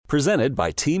Presented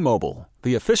by T-Mobile,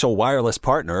 the official wireless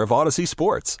partner of Odyssey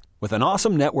Sports. With an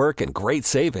awesome network and great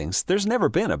savings, there's never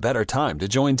been a better time to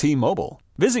join T-Mobile.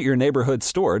 Visit your neighborhood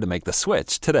store to make the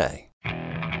switch today.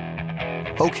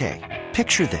 Okay,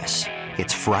 picture this.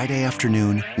 It's Friday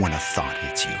afternoon when a thought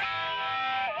hits you.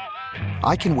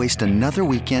 I can waste another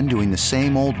weekend doing the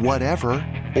same old whatever,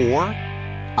 or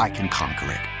I can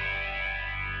conquer it.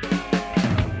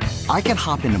 I can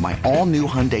hop into my all-new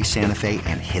Hyundai Santa Fe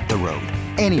and hit the road.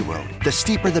 Any road. The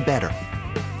steeper, the better.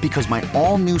 Because my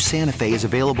all-new Santa Fe is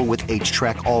available with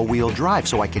H-Track all-wheel drive,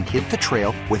 so I can hit the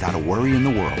trail without a worry in the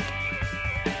world.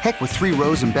 Heck, with 3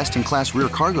 rows and best-in-class rear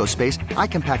cargo space, I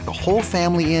can pack the whole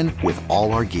family in with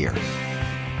all our gear.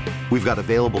 We've got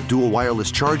available dual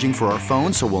wireless charging for our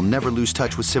phones, so we'll never lose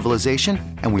touch with civilization,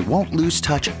 and we won't lose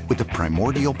touch with the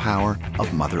primordial power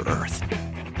of Mother Earth.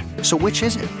 So which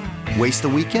is it? Waste the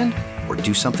weekend or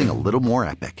do something a little more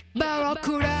epic?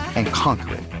 And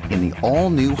conquer it in the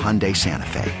all-new Hyundai Santa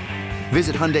Fe.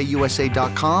 Visit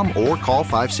HyundaiUSA.com or call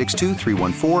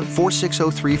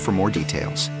 562-314-4603 for more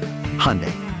details.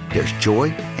 Hyundai, there's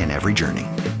joy in every journey.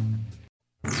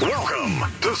 Welcome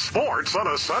to Sports on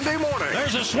a Sunday morning.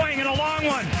 There's a swing and a long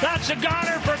one. That's a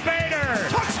goner for Bader.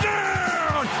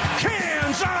 Touchdown,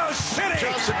 Kansas City.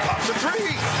 Johnson pops a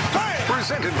three. Hey!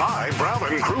 Presented by Brown &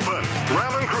 Crouppen.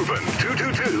 Brown & Crouppen,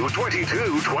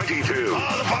 222-2222.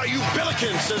 Oh, the Bayou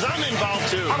Billiken says I'm involved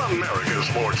too. On America's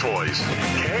Sports Voice,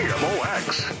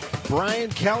 KMOX. Brian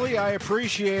Kelly, I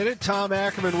appreciate it. Tom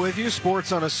Ackerman with you.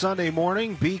 Sports on a Sunday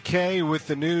morning. BK with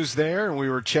the news there. And we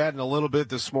were chatting a little bit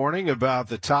this morning about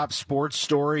the top sports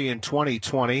story in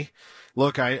 2020.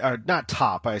 Look, not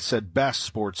top, I said best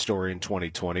sports story in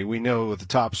 2020. We know what the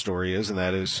top story is, and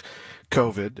that is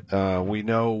COVID. We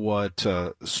know what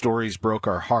stories broke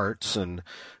our hearts, and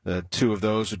 2 of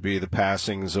those would be the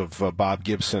passings of Bob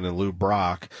Gibson and Lou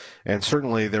Brock. And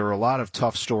certainly there were a lot of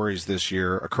tough stories this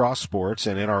year across sports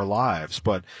and in our lives.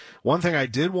 But one thing I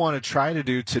did want to try to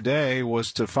do today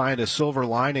was to find a silver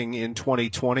lining in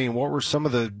 2020 and what were some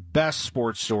of the best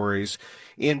sports stories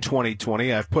in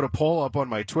 2020. I've put a poll up on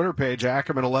my Twitter page,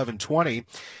 Ackerman1120,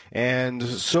 and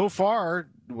so far,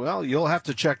 well, you'll have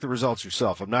to check the results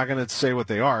yourself. I'm not going to say what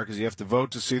they are because you have to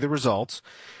vote to see the results.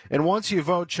 And once you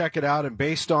vote, check it out. And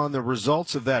based on the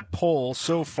results of that poll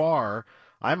so far,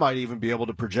 I might even be able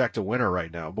to project a winner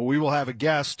right now. But we will have a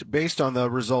guest based on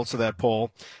the results of that poll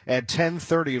at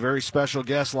 10:30, a very special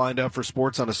guest lined up for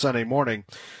Sports on a Sunday morning.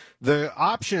 The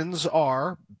options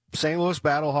are St. Louis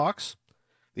Battlehawks,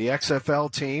 the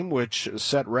XFL team, which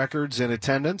set records in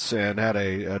attendance and had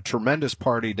a tremendous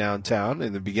party downtown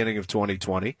in the beginning of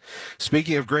 2020.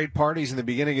 Speaking of great parties in the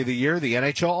beginning of the year, the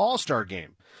NHL All-Star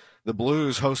Game. The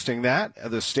Blues hosting that,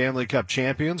 the Stanley Cup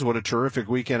champions. What a terrific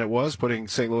weekend it was, putting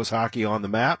St. Louis hockey on the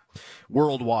map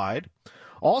worldwide.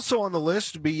 Also on the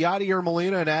list would be Yadier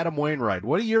Molina and Adam Wainwright.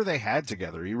 What a year they had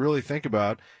together. You really think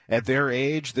about, at their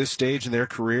age, this stage in their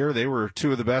career, they were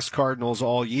 2 of the best Cardinals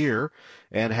all year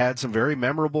and had some very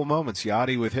memorable moments.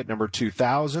 Yadi with hit number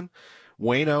 2,000.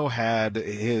 Waino had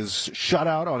his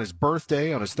shutout on his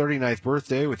birthday, on his 39th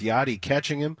birthday, with Yadi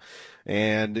catching him.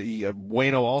 And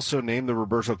Waino also named the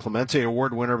Roberto Clemente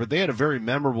Award winner, but they had a very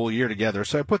memorable year together.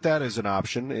 So I put that as an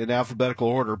option in alphabetical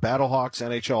order: Battlehawks,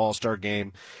 NHL All-Star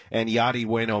Game, and Yadi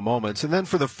Waino moments. And then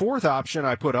for the 4th option,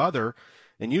 I put other.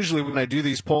 And usually when I do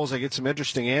these polls, I get some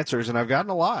interesting answers, and I've gotten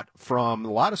a lot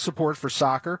of support for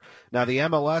soccer. Now, the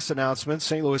MLS announcement,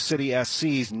 St. Louis City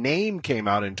SC's name came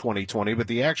out in 2020, but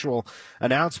the actual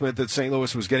announcement that St.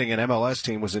 Louis was getting an MLS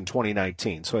team was in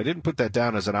 2019. So I didn't put that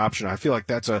down as an option. I feel like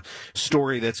that's a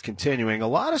story that's continuing. A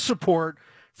lot of support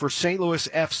for St. Louis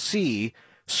FC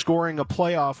scoring a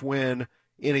playoff win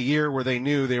in a year where they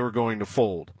knew they were going to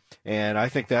fold. And I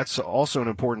think that's also an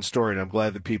important story, and I'm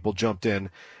glad that people jumped in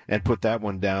and put that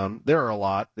one down. There are a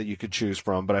lot that you could choose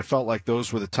from, but I felt like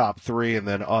those were the top 3 and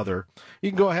then other.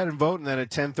 You can go ahead and vote, and then at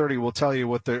 10:30 we'll tell you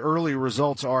what the early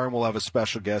results are, and we'll have a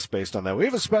special guest based on that. We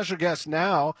have a special guest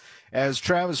now, as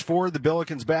Travis Ford, the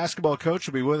Billikens basketball coach,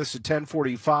 will be with us at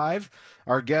 10:45.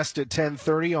 Our guest at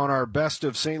 10:30 on our Best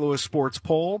of St. Louis Sports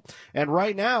poll. And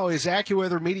right now is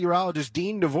AccuWeather meteorologist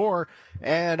Dean DeVore.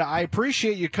 And I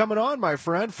appreciate you coming on, my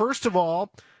friend. First of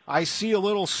all, I see a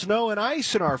little snow and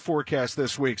ice in our forecast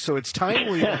this week, so it's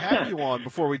timely to have you on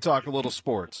before we talk a little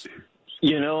sports.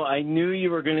 You know, I knew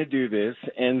you were going to do this,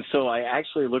 and so I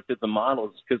actually looked at the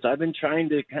models because I've been trying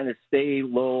to kind of stay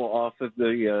low off of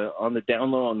the on the down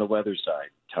low on the weather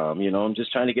side, Tom. You know, I'm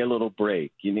just trying to get a little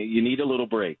break. You need a little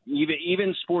break.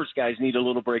 Even sports guys need a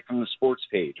little break from the sports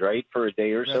page, right, for a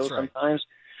day or so. That's right. Sometimes.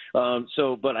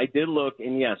 But I did look,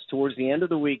 and yes, towards the end of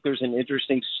the week, there's an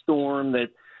interesting storm that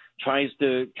tries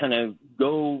to kind of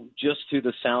go just to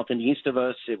the south and east of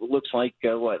us. It looks like,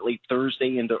 late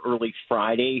Thursday into early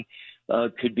Friday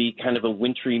could be kind of a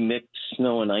wintry mixed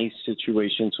snow and ice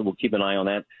situation, so we'll keep an eye on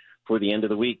that for the end of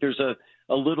the week. There's a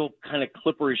little kind of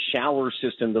clipperish shower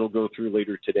system that'll go through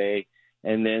later today,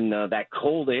 and then that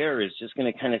cold air is just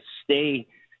going to kind of stay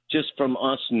just from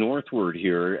us northward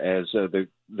here as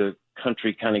the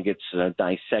country kind of gets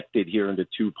dissected here into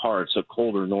two parts, a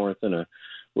colder north and a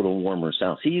little warmer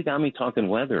south. See, you got me talking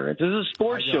weather. This is a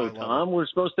sports show, Tom. We're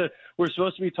supposed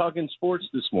to be talking sports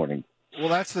this morning. Well,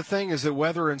 that's the thing, is that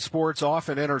weather and sports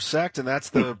often intersect, and that's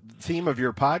the theme of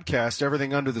your podcast,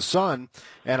 Everything Under the Sun.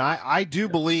 And I do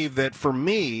believe that for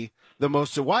me,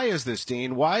 why is this,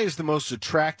 Dean? Why is the most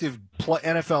attractive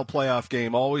NFL playoff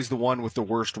game always the one with the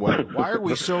worst weather? Why are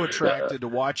we so attracted to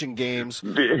watching games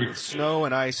with snow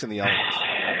and ice in the elements?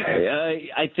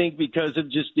 I think because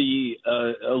of just the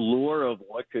allure of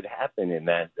what could happen in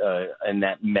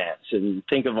that mess, and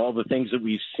think of all the things that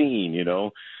we've seen,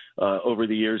 over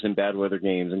the years in bad weather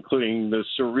games, including the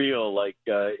surreal, like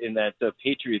in that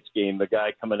Patriots game, the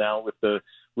guy coming out with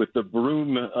the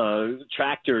broom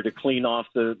tractor to clean off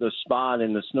the spot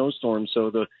in the snowstorm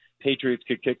so the Patriots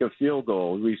could kick a field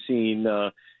goal. We've seen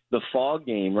the fog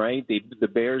game, right? The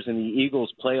Bears and the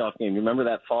Eagles playoff game. You remember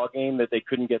that fog game that they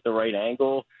couldn't get the right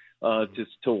angle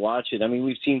to watch it? I mean,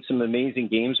 we've seen some amazing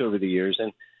games over the years.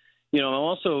 And,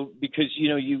 also because,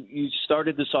 you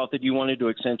started this off that you wanted to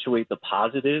accentuate the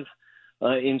positive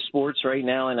in sports right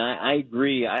now. And I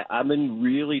agree. I've been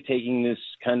really taking this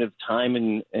kind of time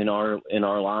in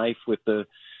our life with the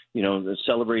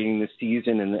celebrating the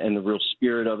season and the real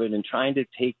spirit of it, and trying to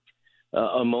take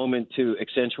a moment to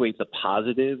accentuate the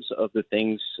positives of the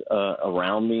things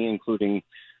around me, including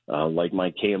like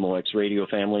my KMOX radio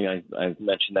family. I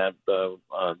mentioned that a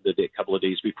couple of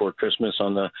days before Christmas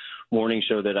on the morning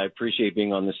show, that I appreciate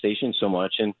being on the station so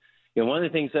much. And one of the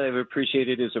things that I've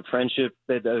appreciated is a friendship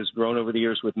that has grown over the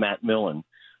years with Matt Millen.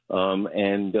 Tom,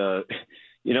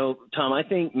 I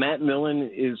think Matt Millen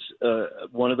is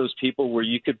one of those people where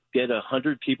you could get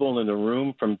 100 people in the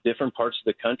room from different parts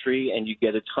of the country, and you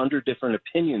get 100 different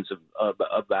opinions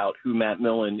about who Matt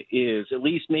Millen is, at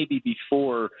least maybe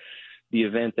before the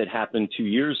event that happened 2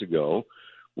 years ago,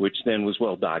 which then was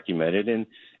well documented. And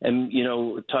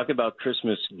talk about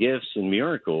Christmas gifts and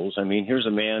miracles. I mean, here's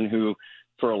a man who,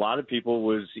 for a lot of people,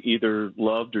 was either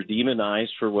loved or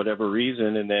demonized for whatever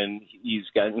reason, and then he's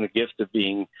gotten the gift of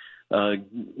being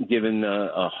given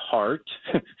a heart,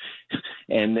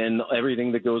 and then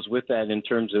everything that goes with that in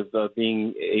terms of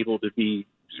being able to be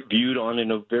viewed on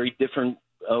in a very different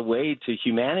way to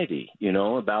humanity,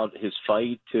 about his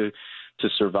fight to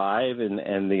survive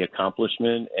and the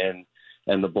accomplishment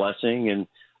and the blessing. And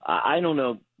I don't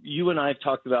know, you and I have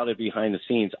talked about it behind the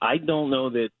scenes. I don't know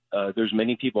that there's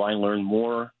many people I learn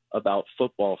more about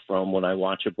football from when I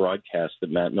watch a broadcast that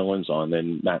Matt Millen's on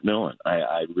than Matt Millen.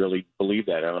 I really believe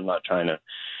that, and I'm not trying to,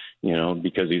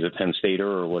 because he's a Penn Stater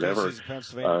or whatever. He's a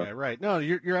Pennsylvania guy, right? No,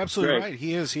 you're absolutely right.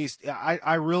 He is.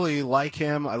 I really like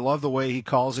him. I love the way he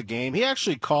calls a game. He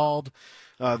actually called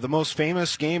the most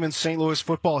famous game in St. Louis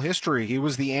football history. He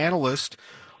was the analyst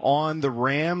on the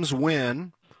Rams'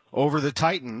 win over the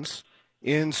Titans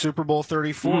in Super Bowl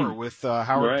 34 with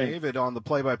Howard David on the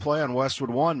play-by-play on Westwood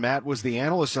One. Matt was the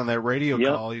analyst on that radio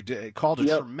call. He called a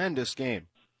tremendous game.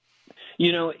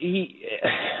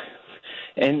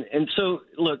 So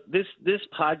look, this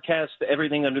podcast,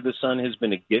 Everything Under the Sun, has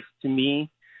been a gift to me.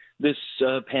 This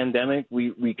pandemic,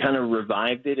 we kind of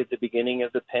revived it at the beginning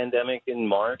of the pandemic in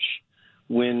March,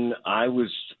 when I was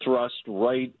thrust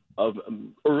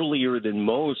earlier than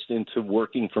most into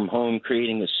working from home,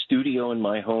 creating a studio in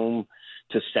my home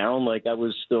to sound like I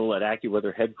was still at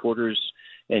AccuWeather headquarters.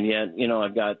 And yet,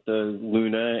 I've got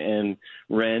Luna and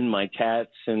Ren, my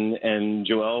cats, and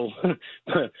Joelle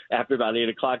after about 8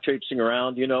 o'clock traipsing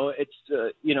around.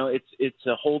 It's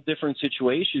a whole different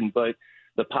situation. But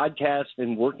the podcast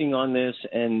and working on this,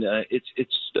 and it's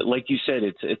like you said,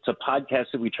 it's a podcast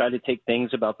that we try to take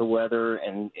things about the weather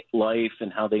and life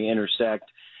and how they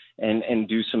intersect, and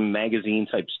do some magazine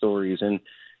type stories. And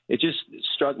it just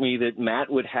struck me that Matt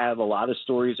would have a lot of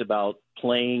stories about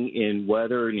playing in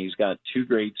weather, and he's got 2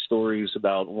 great stories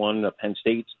about one, a Penn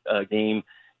State game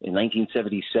in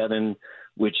 1977,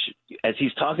 which, as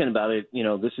he's talking about it,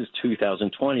 this is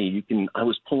 2020. I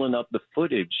was pulling up the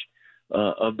footage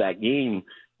of that game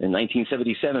in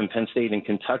 1977, Penn State and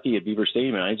Kentucky at Beaver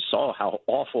Stadium, and I saw how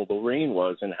awful the rain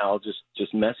was and how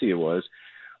just messy it was.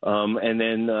 And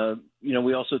then,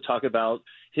 we also talk about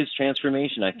his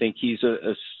transformation. I think he's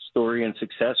a story in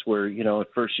success where, at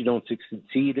first you don't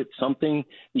succeed at something,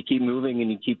 you keep moving and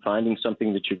you keep finding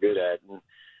something that you're good at. And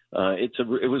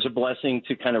it was a blessing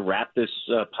to kind of wrap this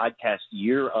podcast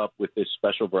year up with this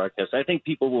special broadcast. I think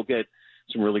people will get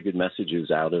some really good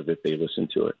messages out of it if they listen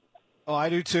to it. Oh, I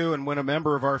do too. And when a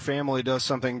member of our family does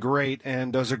something great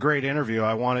and does a great interview,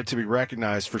 I want it to be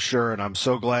recognized for sure. And I'm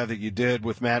so glad that you did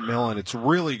with Matt Millen. It's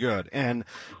really good. And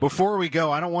before we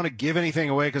go, I don't want to give anything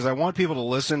away because I want people to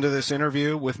listen to this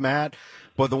interview with Matt.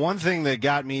 But the one thing that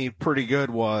got me pretty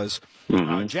good was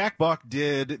Jack Buck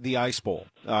did the Ice Bowl.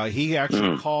 He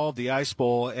actually called the Ice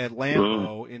Bowl at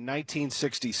Lambeau in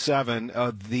 1967.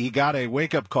 He got a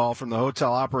wake-up call from the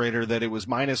hotel operator that it was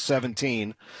minus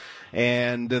 17.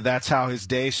 And that's how his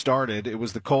day started. It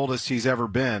was the coldest he's ever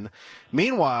been.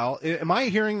 Meanwhile, am I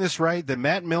hearing this right, that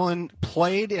Matt Millen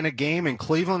played in a game in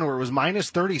Cleveland where it was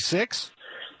minus 36?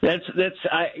 That's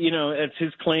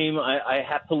his claim. I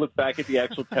have to look back at the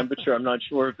actual temperature. I'm not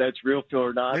sure if that's real feel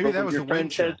or not. Maybe but that was your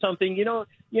friend says something.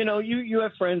 You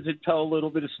have friends that tell a little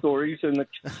bit of stories and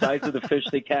the size of the fish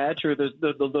they catch or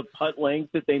the putt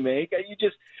length that they make.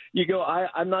 You go.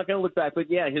 I'm not going to look back,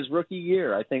 but yeah, his rookie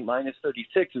year, I think minus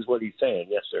 36 is what he's saying.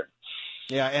 Yes, sir.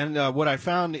 Yeah, and what I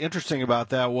found interesting about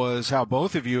that was how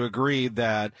both of you agreed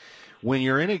that when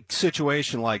you're in a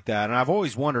situation like that, and I've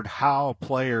always wondered how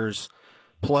players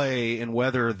play in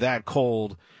weather that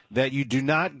cold, that you do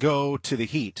not go to the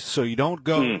heat. So you don't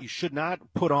go, you should not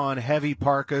put on heavy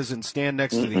parkas and stand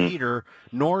next to the heater,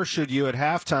 nor should you at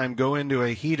halftime go into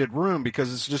a heated room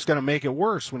because it's just going to make it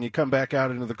worse when you come back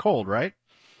out into the cold, right?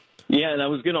 Yeah, and I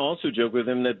was going to also joke with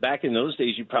him that back in those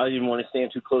days, you probably didn't want to stand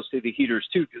too close to the heaters,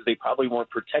 too, because they probably weren't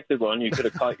protective on you. You could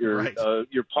have caught your right.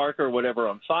 Your parka or whatever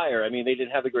on fire. I mean, they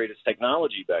didn't have the greatest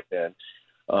technology back then.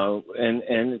 I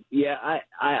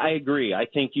agree. I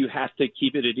think you have to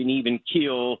keep it at an even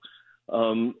keel.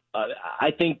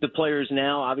 I think the players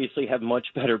now obviously have much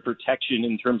better protection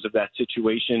in terms of that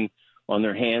situation on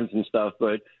their hands and stuff,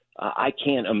 but I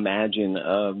can't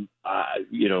imagine,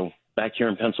 back here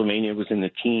in Pennsylvania, it was in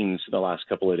the teens the last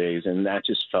couple of days, and that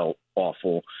just felt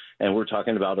awful. And we're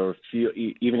talking about a field,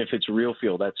 even if it's a real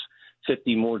field, that's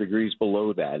 50 more degrees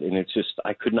below that. And it's just,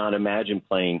 I could not imagine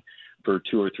playing for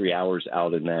 2 or 3 hours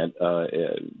out in that.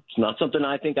 It's not something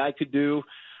I think I could do.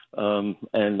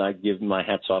 And I give my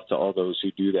hats off to all those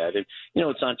who do that. And,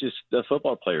 it's not just the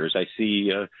football players. I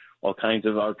see all kinds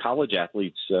of our college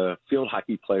athletes, field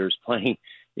hockey players playing,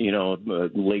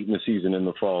 late in the season in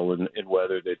the fall in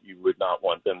weather that you would not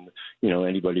want them,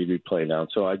 anybody to be playing out.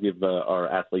 So I give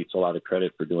our athletes a lot of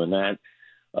credit for doing that.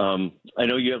 I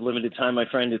know you have limited time, my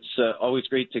friend. It's always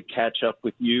great to catch up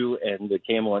with you and the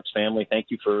KMOX family. Thank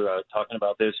you for talking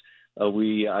about this.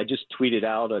 I just tweeted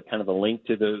out a kind of a link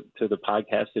to the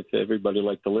podcast if everybody would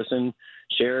like to listen,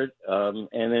 share it,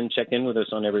 and then check in with us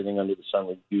on everything under the sun.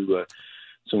 We do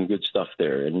some good stuff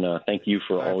there, and thank you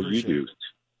for all you do.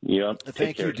 Yeah.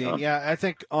 Thank you, Dean. Yeah, I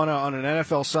think on an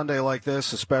NFL Sunday like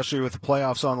this, especially with the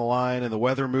playoffs on the line and the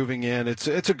weather moving in, it's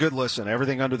a good listen.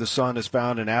 Everything under the sun is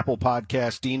found in Apple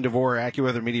Podcasts. Dean DeVore,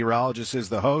 AccuWeather meteorologist, is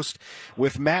the host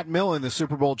with Matt Millen, the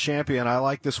Super Bowl champion. I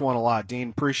like this one a lot. Dean,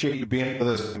 appreciate you being with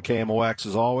us on KMOX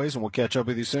as always, and we'll catch up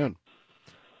with you soon.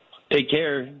 Take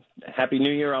care. Happy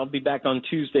New Year. I'll be back on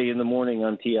Tuesday in the morning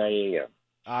on TIAM.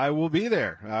 I will be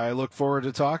there. I look forward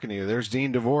to talking to you. There's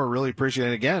Dean DeVore. Really appreciate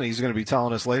it. Again, he's going to be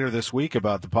telling us later this week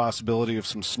about the possibility of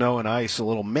some snow and ice, a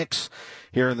little mix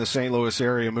here in the St. Louis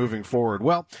area moving forward.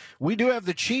 Well, we do have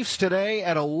the Chiefs today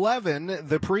at 11,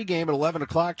 the pregame at 11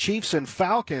 o'clock. Chiefs and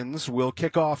Falcons will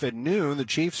kick off at noon. The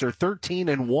Chiefs are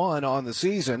 13-1 on the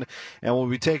season and will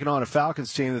be taking on a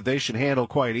Falcons team that they should handle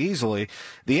quite easily.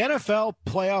 The NFL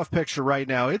playoff picture right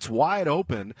now, it's wide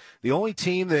open. The only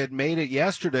team that made it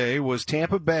yesterday was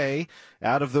Tampa Bay.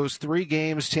 Out of those 3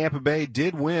 games, Tampa Bay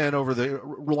did win over the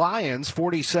Lions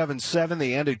 47-7.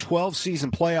 They end a 12-season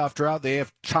playoff drought. They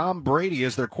have Tom Brady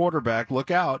as their quarterback.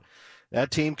 Look out. That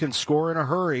team can score in a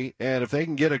hurry, and if they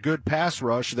can get a good pass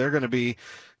rush, they're going to be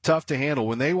tough to handle.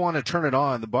 When they want to turn it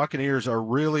on, the Buccaneers are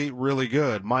really, really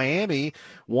good. Miami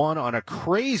won on a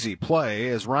crazy play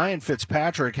as Ryan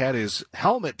Fitzpatrick had his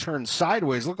helmet turned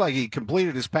sideways. Looked like he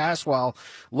completed his pass while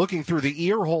looking through the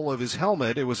ear hole of his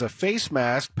helmet. It was a face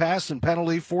mask, pass and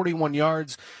penalty, 41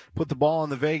 yards, put the ball on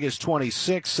the Vegas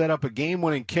 26, set up a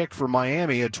game-winning kick for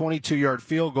Miami, a 22-yard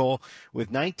field goal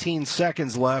with 19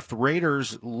 seconds left.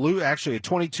 Raiders, actually a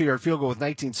 22-yard field goal with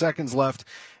 19 seconds left,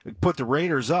 put the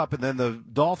Raiders up, and then the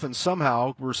Dolphins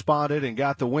somehow responded and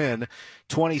got the win,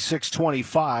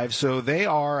 26-25. So they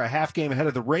are a half game ahead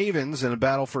of the Ravens in a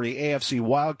battle for the AFC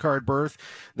wildcard berth.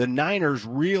 The Niners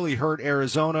really hurt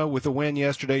Arizona with a win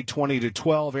yesterday,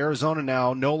 20-12. Arizona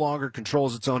now no longer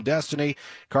controls its own destiny.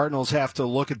 Cardinals have to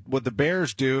look at what the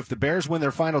Bears do. If the Bears win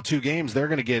their final 2 games, they're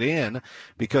going to get in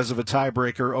because of a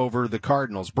tiebreaker over the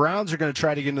Cardinals. Browns are going to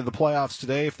try to get into the playoffs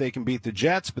today if they can beat the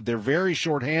Jets, but they're very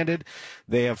shorthanded.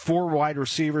 They have 4 wide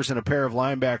receivers and a pair of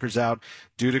linebackers out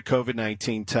due to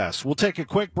COVID-19 tests. We'll take a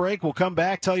quick break. We'll come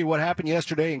back, tell you what happened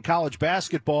yesterday in college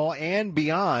basketball and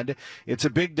beyond. It's a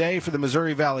big day for the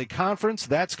Missouri Valley Conference.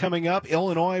 That's coming up.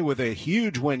 Illinois with a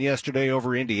huge win yesterday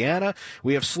over Indiana.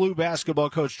 We have SLU basketball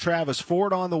coach Travis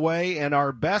Ford on the way, and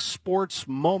our best sports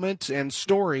moment and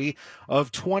story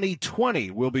of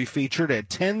 2020 will be featured at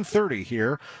 10:30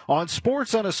 here on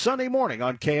Sports on a Sunday Morning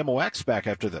on KMOX. Back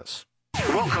after this.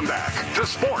 Welcome back to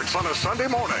Sports on a Sunday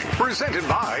Morning, presented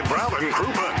by Brown &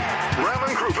 Crouppen. Brown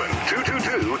 & Crouppen,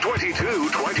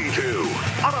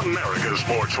 222-2222. On America's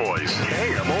Sports Voice,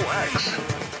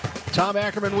 KMOX. Tom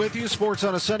Ackerman with you. Sports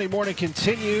on a Sunday Morning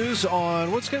continues on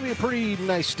what's going to be a pretty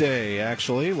nice day,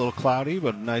 actually. A little cloudy,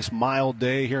 but a nice mild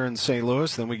day here in St.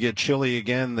 Louis. Then we get chilly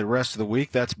again the rest of the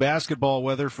week. That's basketball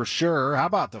weather for sure. How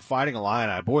about the Fighting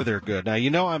Illini? Boy, they're good. Now, you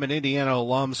know I'm an Indiana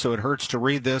alum, so it hurts to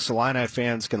read this. Illini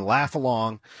fans can laugh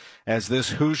along as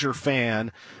this Hoosier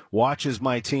fan watches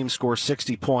my team score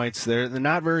 60 points. They're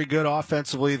not very good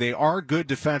offensively. They are good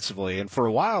defensively. And for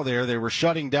a while there, they were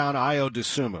shutting down Ayo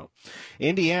Dosunmu.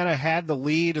 Indiana had the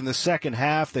lead in the second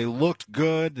half. They looked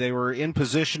good. They were in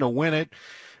position to win it.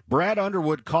 Brad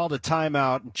Underwood called a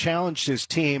timeout and challenged his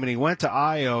team, and he went to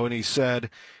Ayo and he said,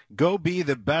 go be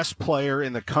the best player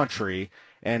in the country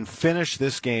and finish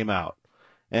this game out.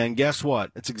 And guess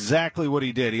what? It's exactly what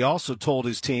he did. He also told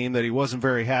his team that he wasn't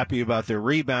very happy about their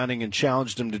rebounding and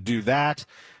challenged them to do that.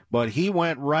 But he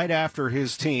went right after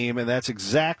his team, and that's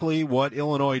exactly what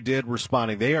Illinois did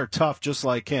responding. They are tough just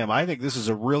like him. I think this is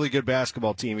a really good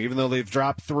basketball team. Even though they've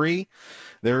dropped 3,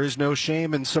 there is no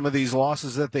shame in some of these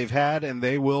losses that they've had, and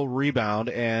they will rebound.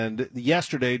 And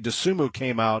yesterday, Dosunmu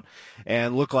came out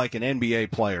and looked like an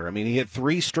NBA player. I mean, he hit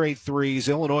 3 straight threes.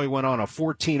 Illinois went on a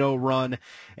 14-0 run,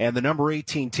 and the number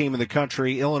 18 team in the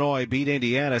country, Illinois, beat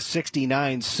Indiana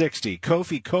 69-60.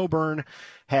 Kofi Coburn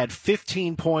had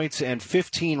 15 points and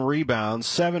 15 rebounds,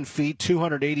 7 feet,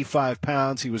 285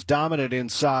 pounds. He was dominant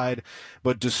inside.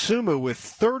 But Dosunmu with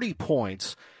 30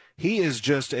 points, he is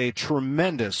just a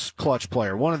tremendous clutch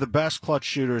player, one of the best clutch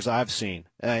shooters I've seen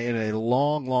in a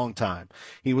long, long time.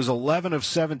 He was 11 of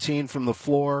 17 from the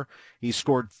floor. He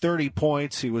scored 30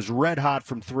 points. He was red hot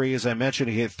from 3. As I mentioned,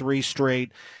 he hit 3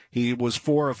 straight. He was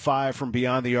 4 of 5 from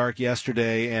beyond the arc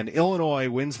yesterday, and Illinois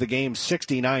wins the game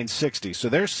 69-60. So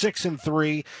they're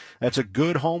 6-3. That's a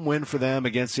good home win for them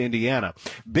against Indiana.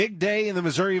 Big day in the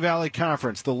Missouri Valley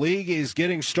Conference. The league is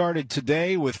getting started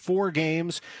today with 4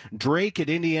 games. Drake at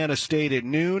Indiana State at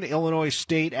noon, Illinois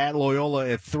State at Loyola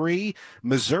at 3,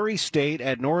 Missouri State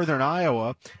at Northern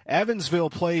Iowa. Evansville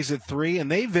plays at 3,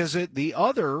 and they visit the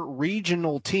other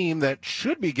regional team that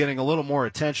should be getting a little more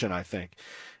attention, I think.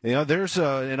 You know, there's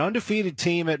an undefeated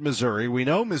team at Missouri. We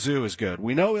know Mizzou is good.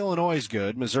 We know Illinois is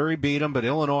good. Missouri beat them, but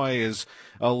Illinois is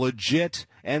a legit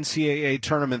NCAA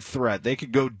tournament threat. They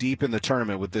could go deep in the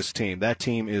tournament with this team. That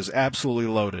team is absolutely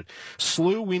loaded.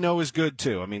 SLU, we know, is good,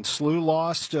 too. I mean, SLU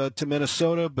lost to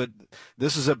Minnesota, but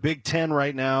this is a Big Ten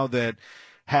right now that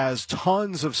has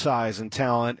tons of size and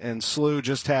talent, and SLU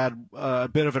just had a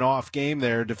bit of an off game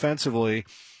there defensively.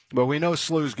 But we know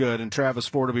SLU's good, and Travis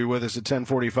Ford will be with us at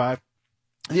 10:45.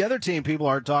 The other team people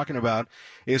aren't talking about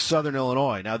is Southern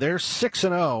Illinois. Now, they're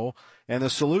 6-0, and the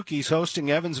Salukis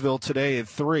hosting Evansville today at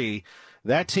 3.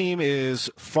 That team is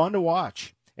fun to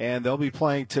watch, and they'll be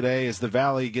playing today as the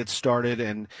Valley gets started.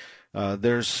 And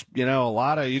there's, a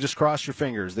lot of, you just cross your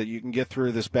fingers that you can get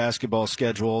through this basketball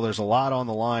schedule. There's a lot on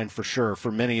the line for sure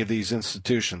for many of these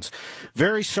institutions.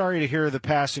 Very sorry to hear the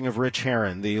passing of Rich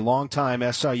Herron, the longtime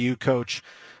SIU coach.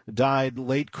 Died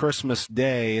late Christmas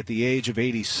Day at the age of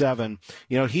 87.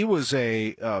 He was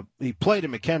he played at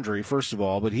McKendree, first of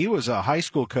all, but he was a high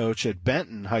school coach at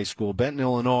Benton High School, Benton,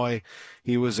 Illinois.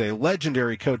 He was a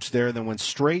legendary coach there, then went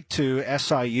straight to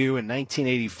SIU in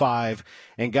 1985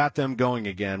 and got them going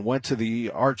again. Went to the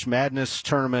Arch Madness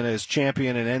tournament as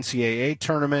champion in NCAA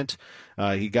tournament.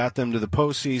 He got them to the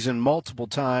postseason multiple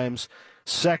times.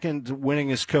 second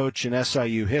winningest coach in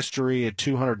SIU history at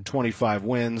 225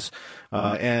 wins.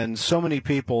 And so many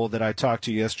people that I talked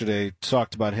to yesterday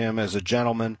talked about him as a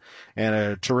gentleman and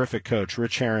a terrific coach.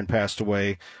 Rich Herron passed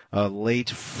away late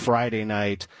Friday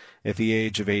night at the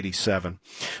age of 87.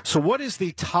 So what is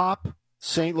the top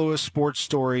St. Louis sports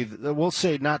story? We'll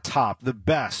say not top, the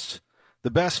best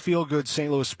feel-good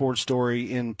St. Louis sports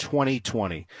story in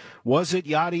 2020. Was it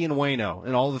Yadi and Waino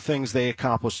and all the things they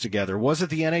accomplished together? Was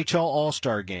it the NHL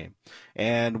All-Star Game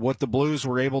and what the Blues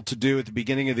were able to do at the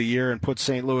beginning of the year and put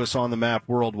St. Louis on the map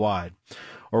worldwide?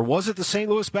 Or was it the St.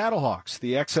 Louis Battlehawks,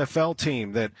 the XFL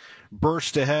team that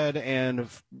burst ahead and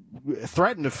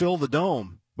threatened to fill the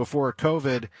dome before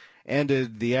COVID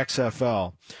ended the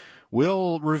XFL?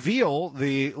 We'll reveal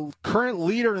the current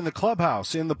leader in the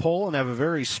clubhouse in the poll and have a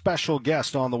very special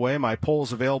guest on the way. My poll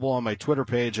is available on my Twitter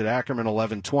page at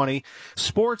Ackerman1120.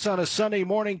 Sports on a Sunday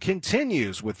Morning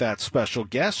continues with that special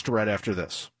guest right after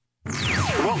this.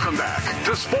 Welcome back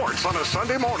to Sports on a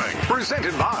Sunday Morning,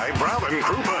 presented by Brown &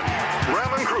 Crouppen.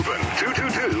 Brown & Crouppen,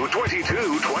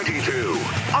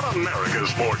 222-2222. On America's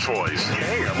Sports Voice,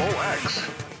 KMOX.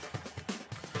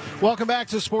 Welcome back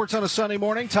to Sports on a Sunday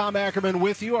Morning. Tom Ackerman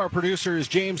with you. Our producer is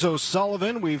James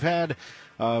O'Sullivan. We've had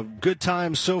a good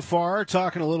time so far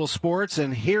talking a little sports,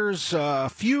 and here are a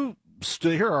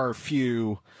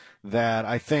few that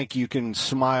I think you can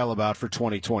smile about for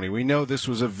 2020. We know this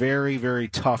was a very, very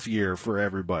tough year for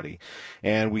everybody,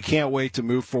 and we can't wait to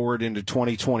move forward into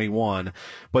 2021.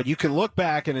 But you can look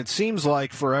back, and it seems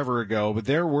like forever ago, but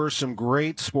there were some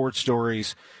great sports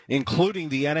stories, including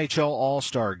the NHL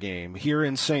All-Star Game here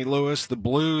in St. Louis. The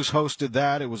Blues hosted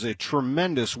that. It was a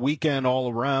tremendous weekend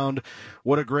all around.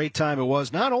 What a great time it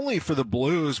was, not only for the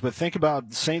Blues, but think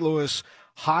about St. Louis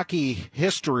hockey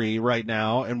history right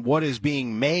now and what is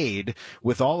being made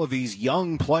with all of these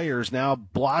young players now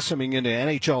blossoming into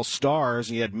NHL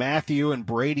stars. You had Matthew and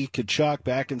Brady Tkachuk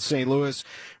back in St. Louis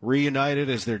reunited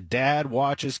as their dad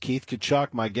watches. Keith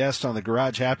Tkachuk, my guest on the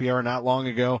Garage Happy Hour not long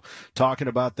ago, talking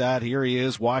about that. Here he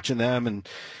is watching them in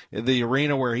the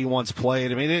arena where he once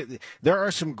played. I mean, there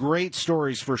are some great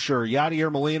stories for sure.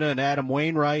 Yadier Molina and Adam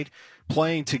Wainwright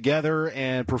playing together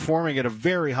and performing at a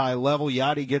very high level.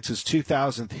 Yadi gets his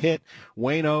 2000th hit.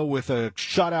 Waino with a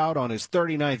shutout on his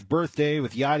 39th birthday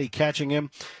with Yadi catching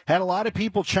him. Had a lot of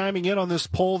people chiming in on this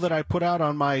poll that I put out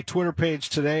on my Twitter page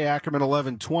today,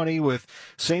 Ackerman1120, with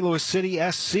St. Louis City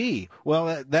SC.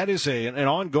 Well, that is an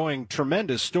ongoing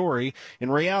tremendous story. In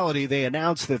reality, they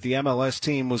announced that the MLS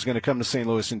team was going to come to St.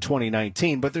 Louis in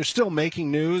 2019, but they're still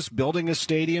making news, building a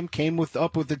stadium, came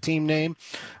up with the team name.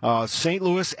 St.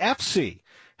 Louis FC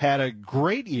had a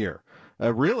great year.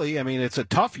 Really, I mean, it's a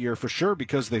tough year for sure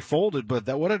because they folded, but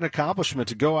what an accomplishment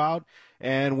to go out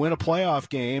and win a playoff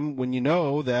game when you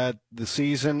know that the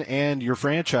season and your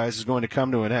franchise is going to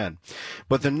come to an end.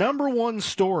 But the number one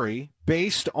story,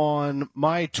 based on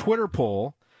my Twitter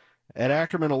poll at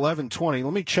Ackerman1120,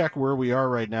 let me check where we are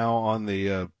right now on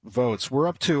the votes. We're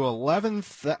up to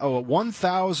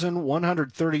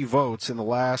 1,130 votes in the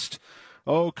last,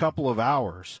 couple of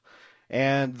hours.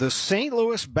 And the St.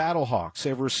 Louis Battlehawks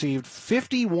have received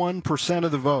 51%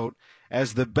 of the vote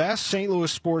as the best St. Louis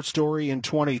sports story in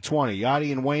 2020. Yadi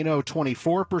and Waino,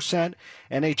 24%,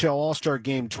 NHL All-Star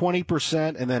Game,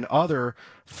 20%, and then other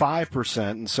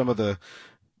 5%. And some of the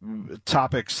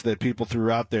topics that people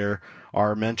threw out there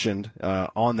are mentioned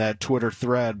on that Twitter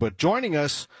thread. But joining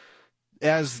us,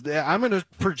 as I'm going to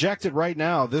project it right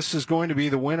now, this is going to be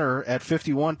the winner at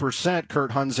 51%.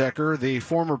 Kurt Hunzeker, the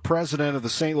former president of the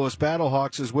St. Louis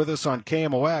Battlehawks, is with us on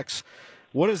KMOX.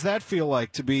 What does that feel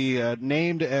like to be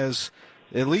named as,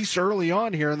 at least early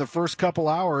on here in the first couple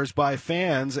hours, by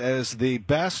fans as the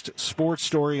best sports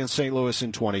story in St. Louis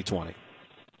in 2020?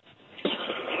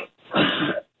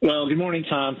 Well, good morning,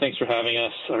 Tom. Thanks for having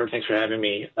us, or thanks for having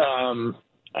me.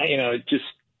 It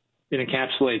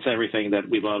encapsulates everything that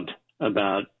we loved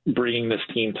about bringing this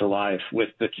team to life with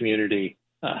the community,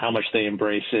 how much they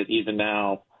embrace it even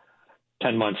now,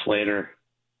 10 months later,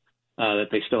 that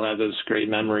they still have those great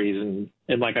memories.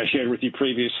 And like I shared with you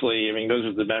previously, I mean, those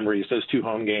are the memories. Those 2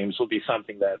 home games will be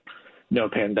something that no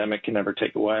pandemic can ever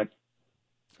take away.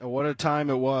 What a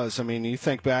time it was. I mean, you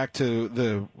think back to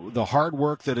the hard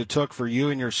work that it took for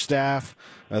you and your staff,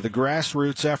 the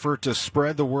grassroots effort to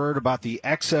spread the word about the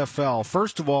XFL.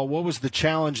 First of all, what was the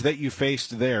challenge that you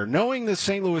faced there? Knowing that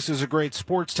St. Louis is a great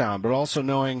sports town, but also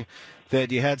knowing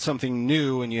that you had something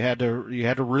new and you had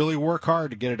to really work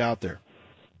hard to get it out there.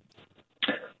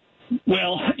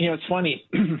 Well, it's funny.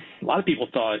 A lot of people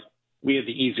thought we had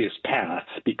the easiest path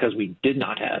because we did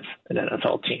not have an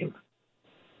NFL team.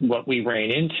 What we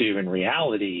ran into in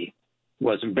reality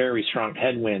was a very strong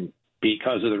headwind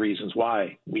because of the reasons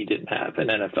why we didn't have an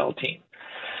NFL team.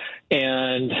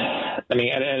 And, I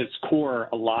mean, at its core,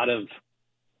 a lot of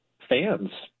fans,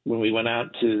 when we went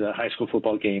out to the high school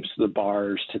football games, to the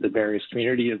bars, to the various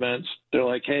community events, they're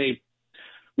like, hey,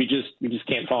 we just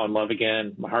can't fall in love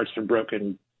again. My heart's been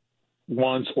broken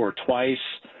once or twice.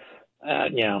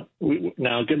 Now,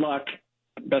 good luck,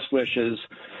 best wishes.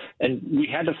 And we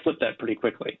had to flip that pretty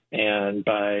quickly. And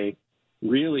by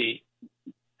really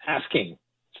asking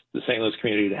the St. Louis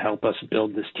community to help us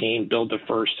build this team, build the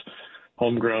first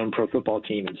homegrown pro football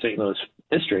team in St. Louis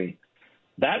history,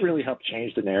 that really helped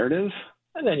change the narrative.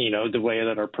 And then, the way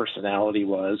that our personality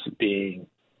was, being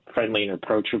friendly and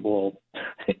approachable,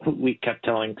 we kept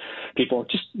telling people,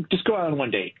 just go out on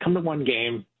one date, come to one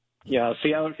game,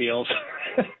 see how it feels.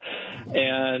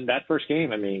 And that first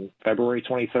game, I mean, February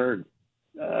 23rd,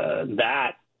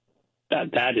 that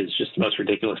is just the most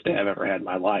ridiculous day I've ever had in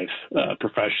my life,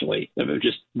 professionally.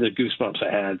 Just the goosebumps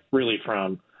I had, really,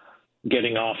 from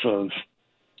getting off of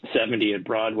 70 at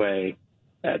Broadway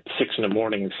at 6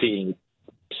 a.m. and seeing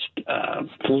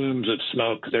flumes of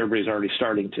smoke because everybody's already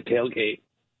starting to tailgate,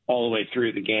 all the way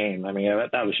through the game. I mean,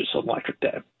 that was just an electric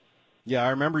day. Yeah, I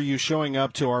remember you showing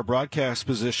up to our broadcast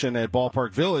position at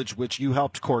Ballpark Village, which you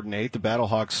helped coordinate. The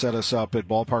Battlehawks set us up at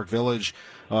Ballpark Village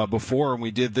before, and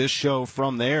we did this show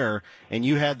from there, and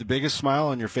you had the biggest smile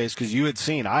on your face because you had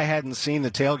seen. I hadn't seen the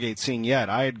tailgate scene yet.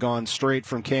 I had gone straight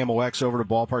from KMOX over to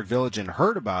Ballpark Village and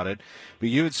heard about it, but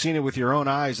you had seen it with your own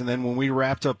eyes, and then when we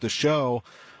wrapped up the show,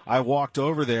 I walked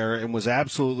over there and was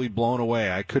absolutely blown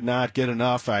away. I could not get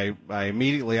enough. I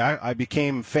immediately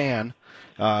became a fan.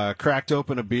 Cracked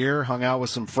open a beer, hung out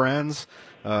with some friends,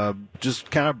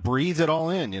 just kind of breathed it all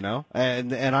in,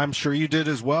 and I'm sure you did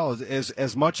as well.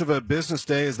 As much of a business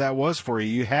day as that was for you,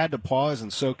 you had to pause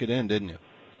and soak it in, didn't you?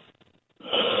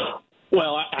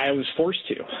 Well, I was forced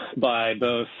to by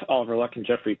both Oliver Luck and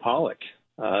Jeffrey Pollock.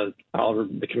 Oliver,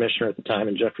 the commissioner at the time,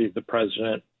 and Jeffrey, the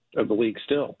president of the league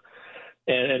still.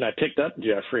 And I picked up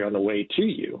Jeffrey on the way to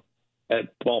you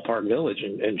at Ballpark Village,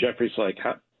 and Jeffrey's like,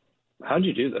 how'd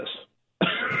you do this?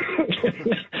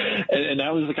 and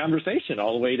that was the conversation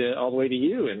all the way to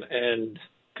you, and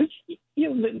cause,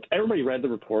 everybody read the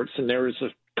reports, and there was a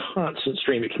constant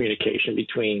stream of communication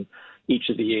between each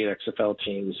of the 8 XFL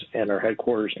teams and our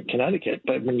headquarters in Connecticut.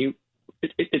 But when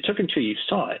it took until you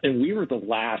saw it, and we were the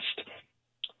last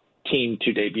team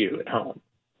to debut at home.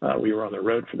 We were on the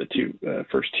road for the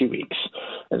first 2 weeks,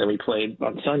 and then we played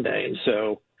on Sunday, and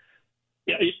so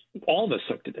all of us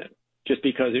soaked it in. Just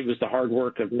because it was the hard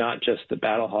work of not just the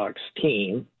Battlehawks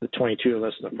team, the 22 of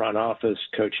us in the front office,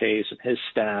 Coach Hayes and his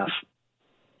staff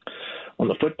on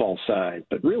the football side,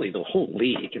 but really the whole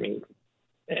league. I mean,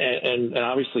 and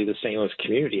obviously the St. Louis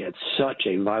community had such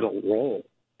a vital role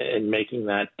in making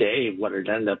that day what it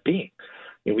ended up being.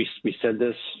 We said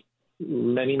this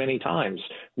many, many times.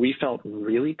 We felt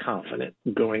really confident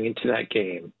going into that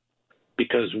game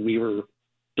because we were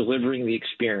delivering the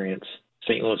experience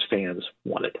St. Louis fans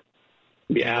wanted.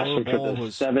 We asked them for the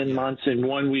 7 months and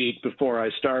 1 week before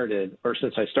I started, or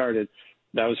since I started,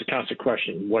 that was a constant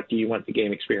question. What do you want the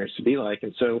game experience to be like?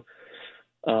 And so,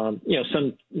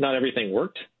 not everything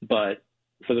worked, but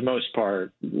for the most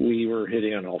part, we were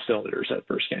hitting on all cylinders that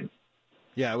first game.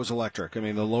 Yeah, it was electric. I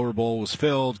mean, the lower bowl was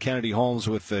filled. Kennedy Holmes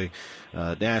with the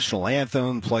national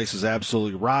anthem. The place is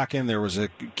absolutely rocking. There was a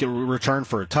return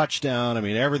for a touchdown. I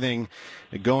mean, everything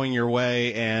going your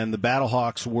way, and the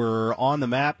Battlehawks were on the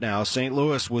map now. St.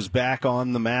 Louis was back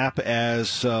on the map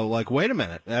as, wait a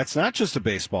minute, that's not just a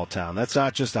baseball town. That's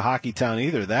not just a hockey town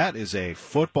either. That is a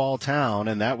football town,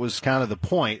 and that was kind of the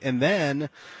point. And then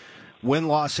when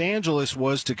Los Angeles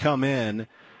was to come in,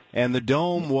 and the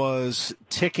Dome was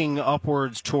ticking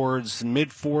upwards towards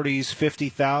mid-40s,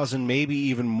 50,000, maybe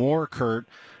even more, Kurt.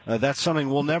 That's something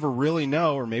we'll never really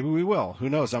know, or maybe we will. Who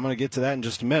knows? I'm going to get to that in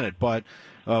just a minute. But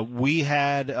we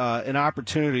had an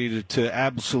opportunity to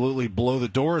absolutely blow the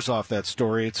doors off that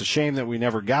story. It's a shame that we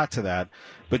never got to that.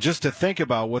 But just to think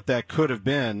about what that could have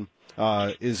been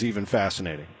is even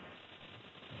fascinating.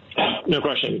 No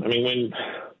question. I mean,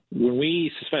 when we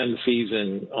suspended the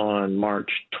season on March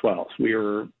 12th, we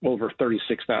were over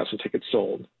 36,000 tickets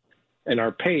sold, and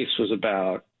our pace was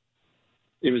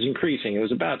increasing. It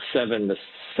was about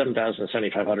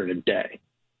 7,500 a day.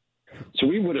 So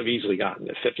we would have easily gotten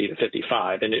to 50 to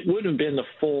 55, and it would have been the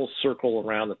full circle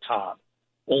around the top,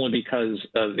 only because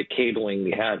of the cabling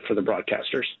we had for the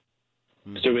broadcasters.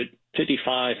 So at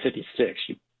 55, 56,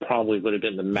 you probably would have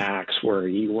been the max where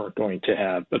you weren't going to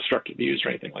have obstructed views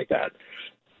or anything like that.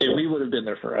 And we would have been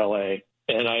there for LA,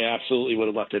 and I absolutely would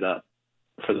have left it up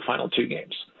for the final 2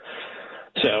 games.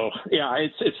 So yeah,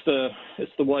 it's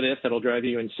the what if that'll drive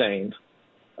you insane.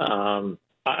 I'm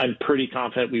pretty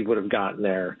confident we would have gotten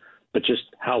there, but just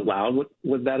how loud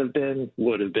would that have been?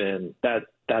 Would have been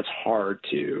that's hard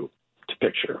to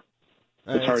picture.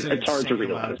 It's hard to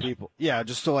realize. People. Yeah,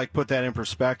 just to put that in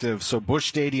perspective. So Busch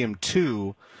Stadium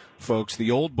 2, folks,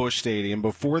 the old Busch Stadium,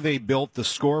 before they built the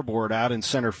scoreboard out in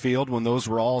center field when those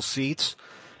were all seats,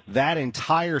 that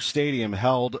entire stadium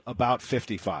held about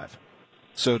 55.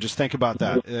 So just think about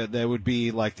that. That would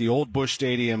be like the old Busch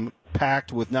Stadium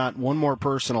packed with not one more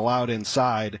person allowed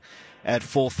inside at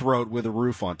full throat with a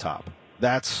roof on top.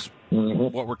 That's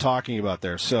what we're talking about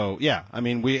there. So, yeah, I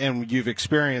mean, you've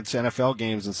experienced NFL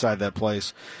games inside that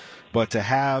place, but to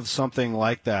have something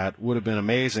like that would have been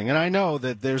amazing. And I know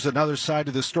that there's another side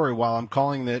to the story. While I'm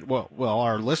calling that, well,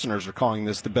 our listeners are calling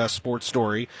this the best sports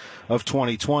story of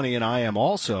 2020, and I am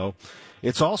also.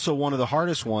 It's also one of the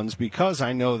hardest ones because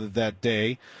I know that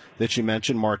day that you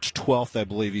mentioned, March 12th, I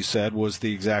believe you said, was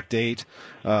the exact date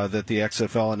that the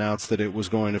XFL announced that it was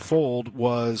going to fold,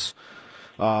 was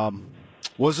a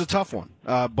tough one.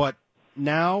 But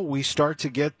now we start to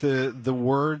get the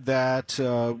word that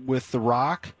with The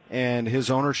Rock and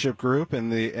his ownership group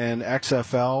and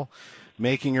XFL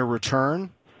making a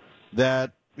return,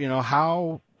 that,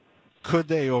 how could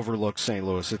they overlook St.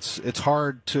 Louis? It's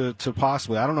hard to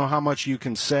possibly. I don't know how much you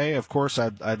can say. Of course,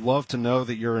 I'd love to know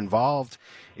that you're involved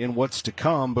in what's to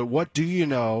come, but what do you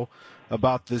know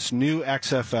about this new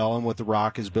XFL and what The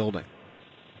Rock is building?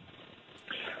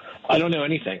 I don't know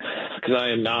anything because I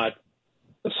am not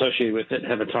associated with it,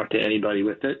 haven't talked to anybody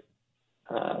with it.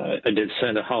 I did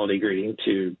send a holiday greeting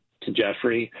to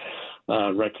Jeffrey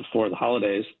right before the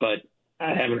holidays, but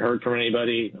I haven't heard from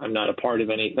anybody. I'm not a part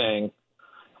of anything.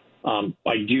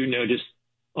 I do know just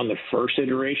on the first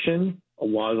iteration, a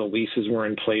lot of the leases were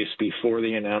in place before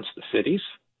they announced the cities.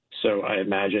 So I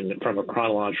imagine from a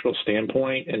chronological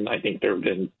standpoint, and I think there have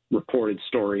been reported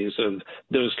stories of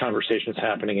those conversations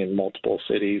happening in multiple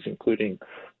cities, including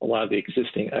a lot of the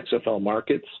existing XFL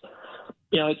markets.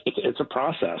 It's a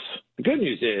process. The good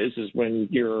news is when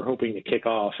you're hoping to kick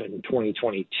off in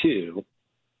 2022,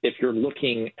 if you're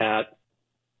looking at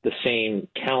the same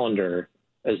calendar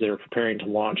as they were preparing to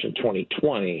launch in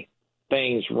 2020,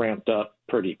 things ramped up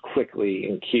pretty quickly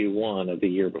in Q1 of the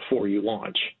year before you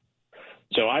launch.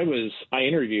 So I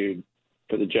interviewed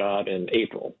for the job in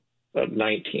April of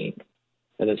 19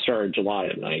 and then started July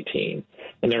of 19.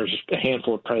 And there was just a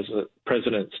handful of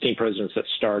team presidents that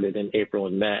started in April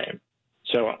and May.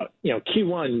 So,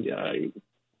 Q1,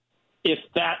 if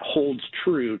that holds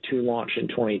true to launch in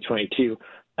 2022,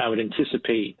 I would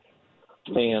anticipate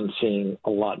fans seeing a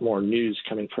lot more news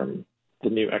coming from the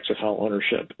new XFL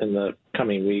ownership in the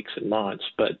coming weeks and months.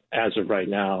 But as of right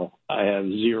now, I have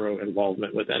zero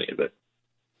involvement with any of it.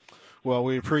 Well,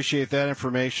 we appreciate that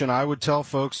information. I would tell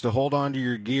folks to hold on to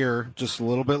your gear just a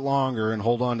little bit longer and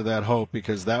hold on to that hope,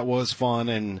 because that was fun.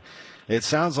 And it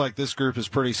sounds like this group is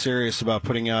pretty serious about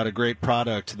putting out a great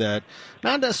product that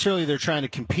not necessarily they're trying to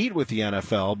compete with the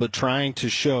NFL, but trying to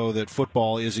show that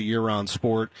football is a year-round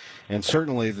sport, and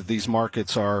certainly that these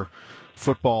markets are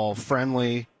football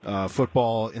friendly,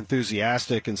 football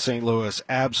enthusiastic, and St. Louis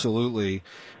absolutely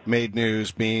made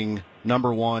news being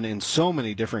number one in so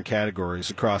many different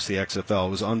categories across the XFL.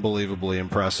 It was unbelievably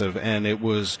impressive, and it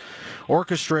was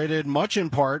orchestrated much in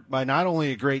part by not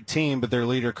only a great team, but their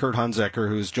leader, Kurt Hunzeker,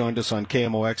 who has joined us on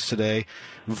KMOX today,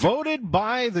 voted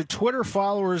by the Twitter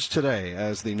followers today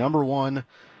as the number one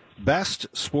best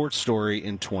sports story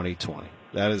in 2020.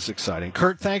 That is exciting.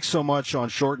 Kurt, thanks so much on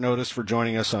short notice for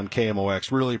joining us on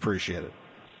KMOX. Really appreciate it.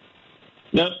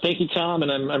 No, thank you, Tom. And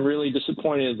I'm really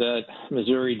disappointed that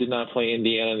Missouri did not play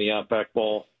Indiana in the Outback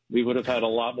Bowl. We would have had a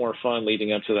lot more fun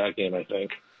leading up to that game, I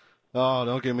think. Oh,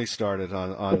 don't get me started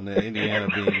on Indiana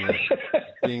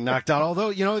being knocked out.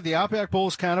 Although, the Outback Bowl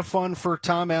is kind of fun for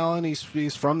Tom Allen.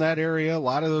 He's from that area. A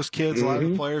lot of those kids, a lot of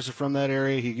the players are from that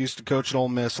area. He used to coach at Ole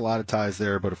Miss. A lot of ties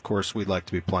there. But, of course, we'd like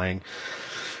to be playing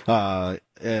a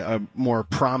more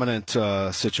prominent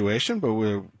situation, but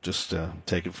we'll just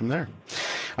take it from there.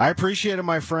 I appreciate it,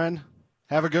 my friend.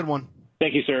 Have a good one.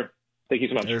 Thank you, sir. Thank you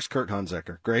so much. There's Kurt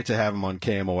Hunzeker. Great to have him on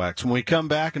KMOX. When we come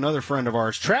back, another friend of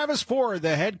ours, Travis Ford,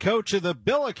 the head coach of the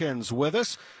Billikens, with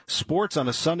us. Sports on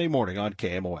a Sunday morning on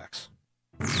KMOX.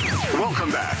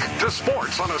 Welcome back to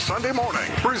Sports on a Sunday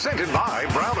morning, presented by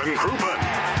Brown &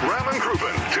 Crouppen. Brown &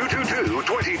 Crouppen,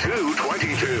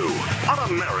 222-2222. On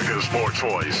America's Sports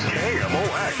Voice,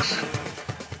 KMOX.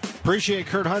 Appreciate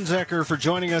Kurt Hunzeker for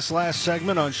joining us last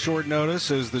segment on short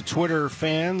notice as the Twitter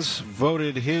fans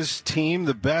voted his team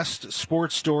the best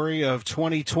sports story of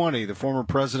 2020. The former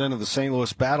president of the St.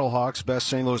 Louis Battlehawks, best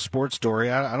St. Louis sports story.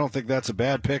 I don't think that's a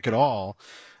bad pick at all.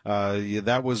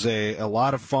 That was a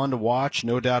lot of fun to watch,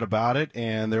 no doubt about it.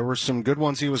 And there were some good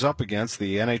ones he was up against,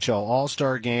 the NHL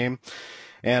All-Star Game.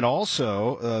 And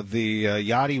also the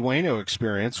Yadi Ueno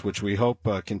experience, which we hope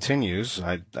continues.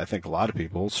 I think a lot of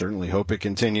people certainly hope it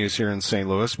continues here in St.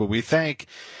 Louis. But we thank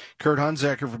Kurt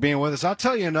Hunzeker for being with us. I'll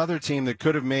tell you another team that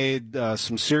could have made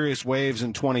some serious waves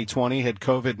in 2020 had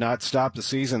COVID not stopped the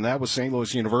season. That was St.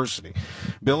 Louis University.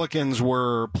 Billikens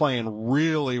were playing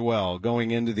really well going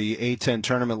into the A-10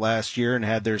 tournament last year and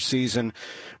had their season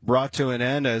brought to an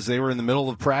end as they were in the middle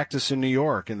of practice in New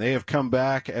York. And they have come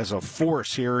back as a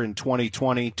force here in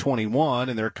 2020-21.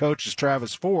 And their coach is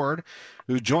Travis Ford,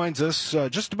 who joins us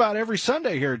just about every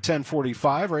Sunday here at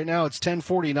 10:45. Right now it's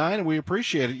 10:49, and we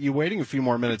appreciate it. You waiting a few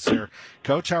more minutes there.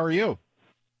 Coach, how are you?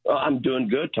 I'm doing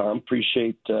good, Tom.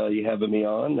 Appreciate you having me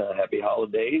on. Happy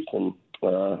holidays, and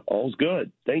all's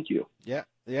good. Thank you.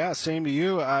 Yeah, same to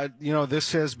you.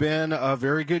 This has been a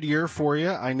very good year for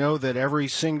you. I know that every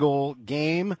single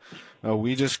game,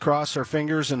 we just cross our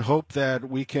fingers and hope that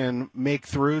we can make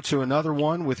through to another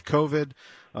one with COVID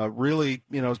really,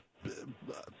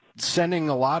 sending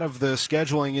a lot of the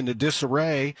scheduling into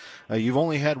disarray. You've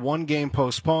only had one game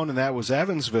postponed, and that was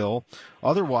Evansville.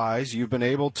 Otherwise, you've been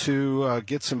able to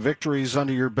get some victories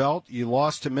under your belt. You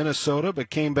lost to Minnesota,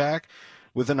 but came back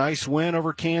with a nice win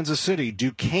over Kansas City.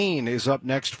 Duquesne is up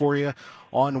next for you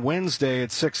on Wednesday at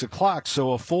 6 o'clock,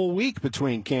 so a full week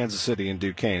between Kansas City and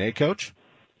Duquesne. Eh, Coach?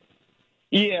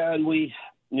 Yeah, and it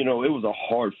was a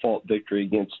hard-fought victory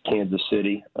against Kansas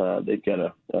City. They've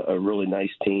got a really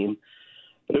nice team.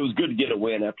 But it was good to get a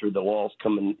win after the loss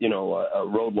coming, a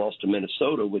road loss to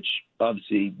Minnesota, which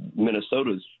obviously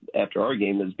Minnesota's, after our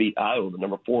game, has beat Iowa, the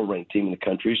number 4 ranked team in the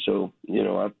country. So,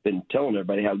 I've been telling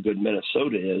everybody how good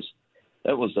Minnesota is.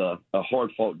 That was a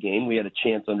hard-fought game. We had a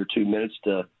chance under 2 minutes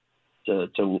to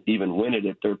even win it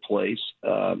at their place.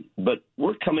 But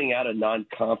we're coming out of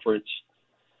non-conference,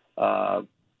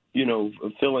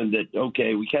 feeling that,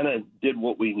 okay, we kind of did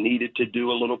what we needed to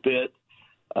do a little bit.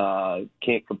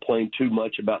 Can't complain too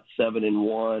much about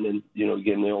 7-1, and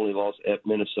again, they only lost at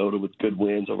Minnesota with good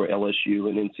wins over LSU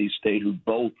and NC State, who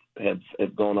both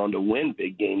have gone on to win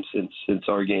big games since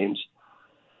our games.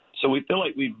 So we feel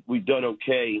like we've done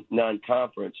okay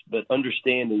non-conference, but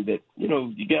understanding that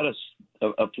you got a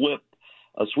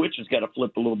switch has got to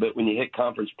flip a little bit when you hit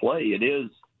conference play. It is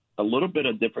a little bit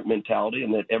of different mentality,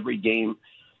 in that every game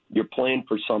you're playing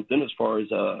for something as far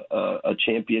as a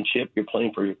championship. You're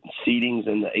playing for seedings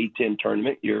in the A-10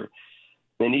 tournament.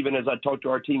 And even as I talked to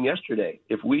our team yesterday,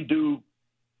 if we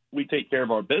take care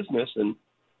of our business and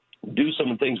do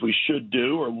some of the things we should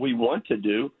do or we want to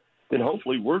do, then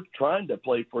hopefully we're trying to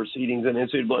play for seedings in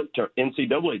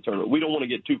NCAA tournament. We don't want to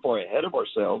get too far ahead of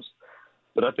ourselves,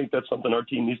 but I think that's something our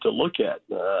team needs to look at.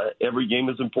 Every game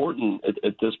is important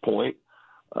at this point.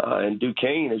 And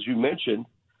Duquesne, as you mentioned,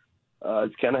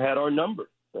 it's kind of had our number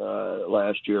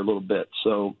last year a little bit.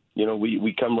 So,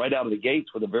 we come right out of the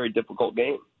gates with a very difficult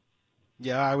game.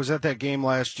 Yeah, I was at that game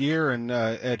last year and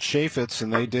at Chaffetz,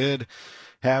 and they did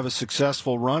have a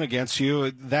successful run against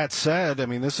you. That said,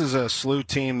 this is a SLU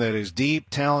team that is deep,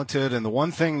 talented, and the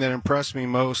one thing that impressed me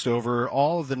most over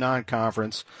all of the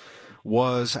non-conference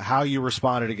was how you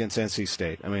responded against NC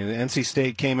State. NC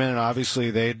State came in, and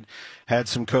obviously they'd had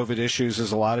some COVID issues,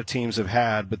 as a lot of teams have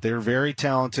had, but they're very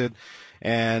talented,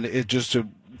 and it just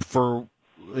and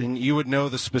you would know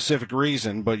the specific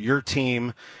reason, but your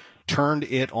team turned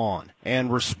it on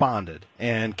and responded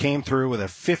and came through with a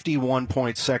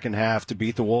 51-point second half to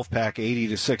beat the Wolfpack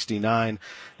 80-69.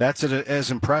 That's as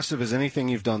impressive as anything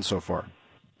you've done so far.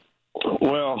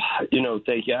 Well,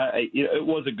 thank you. It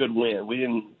was a good win. We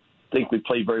didn't think we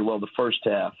played very well the first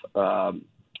half.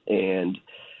 And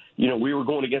we were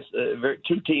going against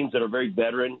two teams that are very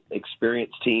veteran,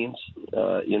 experienced teams.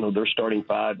 Their starting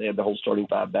five, they had the whole starting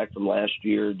five back from last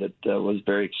year that was a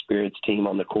very experienced team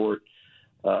on the court.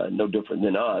 No different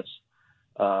than us.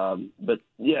 But,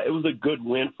 yeah, it was a good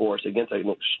win for us against an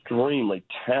extremely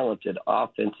talented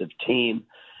offensive team.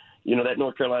 That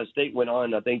North Carolina State went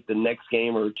on, I think, the next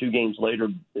game or 2 games later,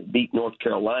 beat North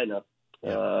Carolina.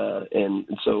 And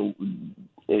so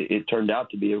it turned out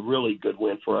to be a really good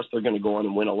win for us. They're going to go on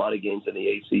and win a lot of games in the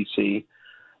ACC.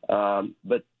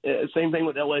 But same thing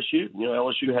with LSU.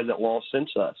 LSU hasn't lost since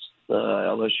us.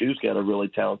 LSU's got a really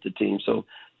talented team. So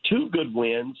 2 good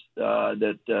wins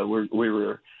that we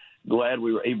were glad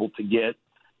we were able to get.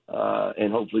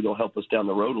 and hopefully they'll help us down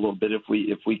the road a little bit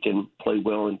if we can play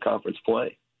well in conference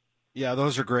play. Yeah,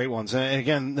 those are great ones. And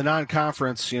again, the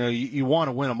non-conference, you want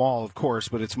to win them all, of course,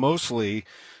 but it's mostly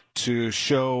to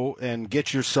show and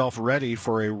get yourself ready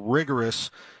for a rigorous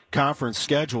conference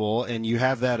schedule, and you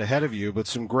have that ahead of you. But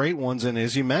some great ones, and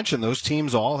as you mentioned, those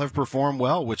teams all have performed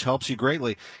well, which helps you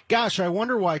greatly. Gosh, I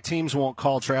wonder why teams won't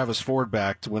call Travis Ford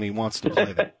back when he wants to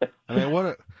play them. I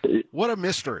mean, what a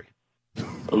mystery.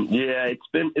 Yeah,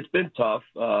 it's been tough,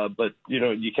 but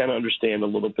you kind of understand a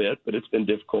little bit. But it's been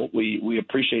difficult. We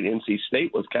appreciate NC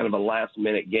State was kind of a last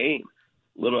minute game.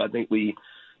 I think we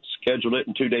scheduled it,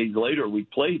 and 2 days later we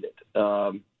played it.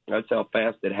 That's how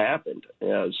fast it happened.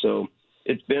 So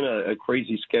it's been a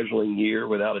crazy scheduling year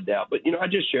without a doubt. But I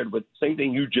just shared with same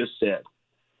thing you just said.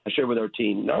 I shared with our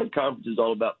team. Non-conference is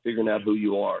all about figuring out who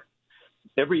you are.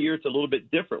 Every year it's a little bit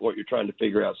different what you're trying to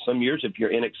figure out. Some years, if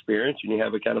you're inexperienced and you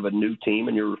have a kind of a new team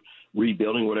and you're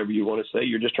rebuilding, whatever you want to say,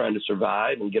 you're just trying to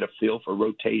survive and get a feel for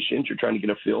rotations. You're trying to get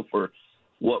a feel for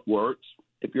what works.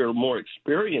 If you're a more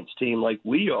experienced team like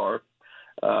we are,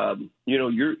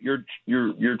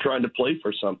 you're trying to play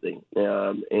for something,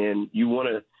 and you want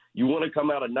to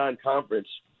come out of non-conference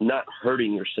not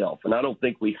hurting yourself. And I don't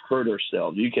think we hurt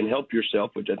ourselves. You can help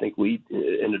yourself, which I think we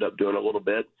ended up doing a little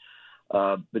bit.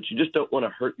 But you just don't want to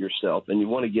hurt yourself, and you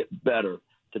want to get better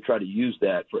to try to use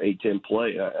that for A-10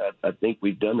 play. I think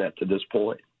we've done that to this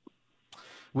point.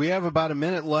 We have about a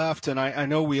minute left, and I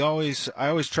know I always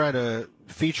try to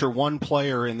feature one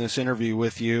player in this interview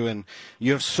with you, and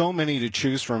you have so many to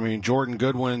choose from. I mean, Jordan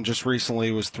Goodwin just recently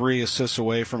was 3 assists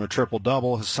away from a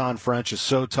triple-double. Hassan French is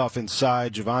so tough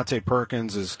inside. Javante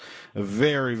Perkins is a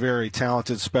very, very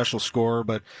talented special scorer.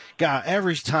 But, God,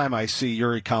 every time I see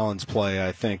Yuri Collins play,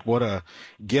 I think what a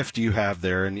gift you have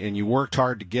there, and you worked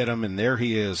hard to get him, and there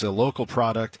he is, a local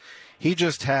product. He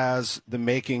just has the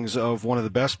makings of one of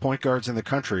the best point guards in the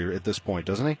country at this point,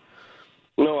 doesn't he?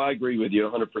 No, I agree with you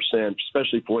 100%,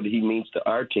 especially for what he means to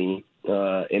our team.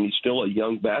 And he's still a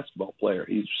young basketball player.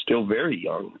 He's still very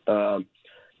young.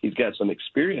 He's got some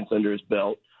experience under his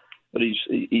belt, but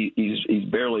he's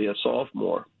barely a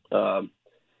sophomore.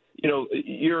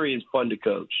 Yuri is fun to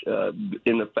coach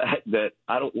in the fact that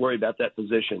I don't worry about that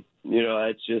position.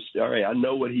 It's just, all right, I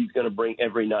know what he's going to bring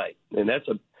every night. And that's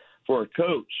for a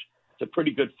coach, it's a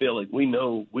pretty good feeling. We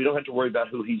know we don't have to worry about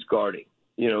who he's guarding.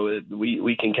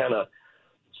 We can kind of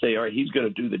say, all right, he's going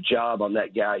to do the job on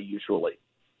that guy usually.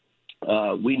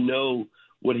 We know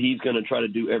what he's going to try to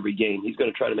do every game. He's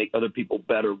going to try to make other people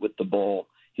better with the ball.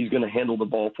 He's going to handle the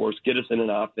ball for us, get us in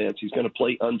an offense. He's going to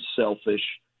play unselfish.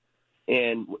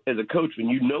 And as a coach, when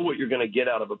you know what you're going to get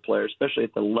out of a player, especially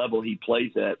at the level he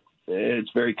plays at,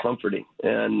 it's very comforting.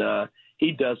 And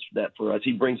he does that for us.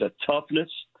 He brings a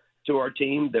toughness to our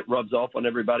team that rubs off on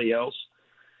everybody else.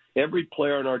 Every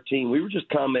player on our team, we were just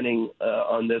commenting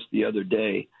on this the other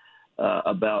day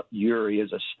about Yuri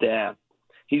as a staff.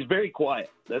 He's very quiet.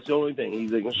 That's the only thing.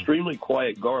 He's an extremely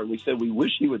quiet guard. We said we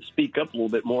wish he would speak up a little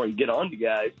bit more and get on to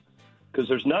guys, because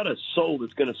there's not a soul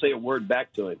that's going to say a word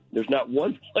back to him. There's not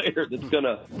one player that's going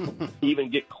to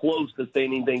even get close to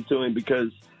saying anything to him,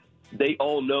 because they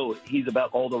all know he's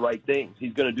about all the right things.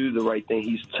 He's going to do the right thing.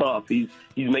 He's tough. He's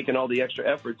making all the extra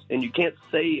efforts. And you can't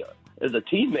say, as a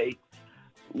teammate,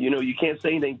 you can't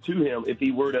say anything to him if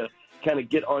he were to kind of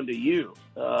get onto you.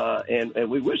 And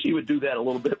we wish he would do that a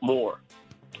little bit more.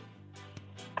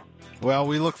 Well,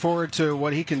 we look forward to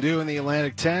what he can do in the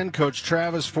Atlantic 10. Coach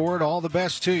Travis Ford, all the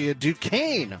best to you.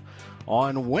 Duquesne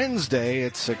on Wednesday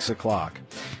at 6 o'clock.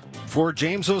 For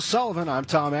James O'Sullivan, I'm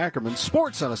Tom Ackerman.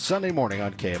 Sports on a Sunday morning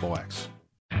on KMOX.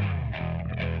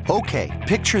 Okay,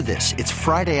 picture this. It's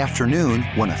Friday afternoon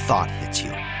when a thought hits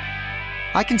you.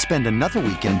 I can spend another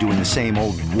weekend doing the same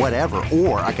old whatever,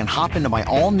 or I can hop into my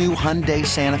all-new Hyundai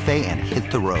Santa Fe and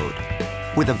hit the road.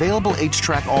 With available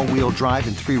H-Track all-wheel drive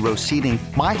and 3-row seating,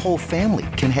 my whole family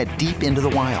can head deep into the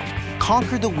wild.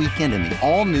 Conquer the weekend in the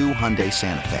all-new Hyundai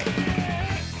Santa Fe.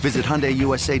 Visit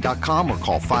HyundaiUSA.com or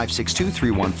call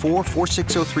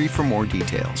 562-314-4603 for more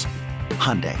details.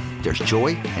 Hyundai, there's joy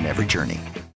in every journey.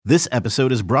 This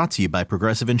episode is brought to you by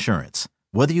Progressive Insurance.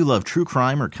 Whether you love true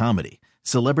crime or comedy,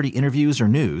 celebrity interviews or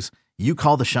news, you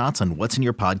call the shots on what's in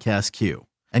your podcast queue.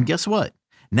 And guess what?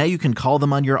 Now you can call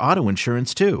them on your auto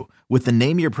insurance too, with the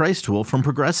Name Your Price tool from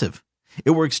Progressive.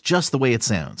 It works just the way it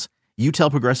sounds. You tell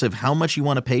Progressive how much you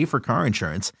want to pay for car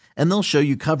insurance, and they'll show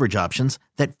you coverage options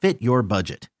that fit your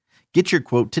budget. Get your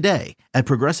quote today at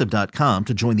Progressive.com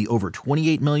to join the over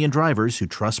 28 million drivers who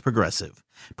trust Progressive.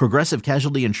 Progressive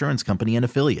Casualty Insurance Company and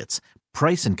Affiliates.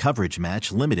 Price and coverage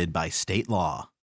match limited by state law.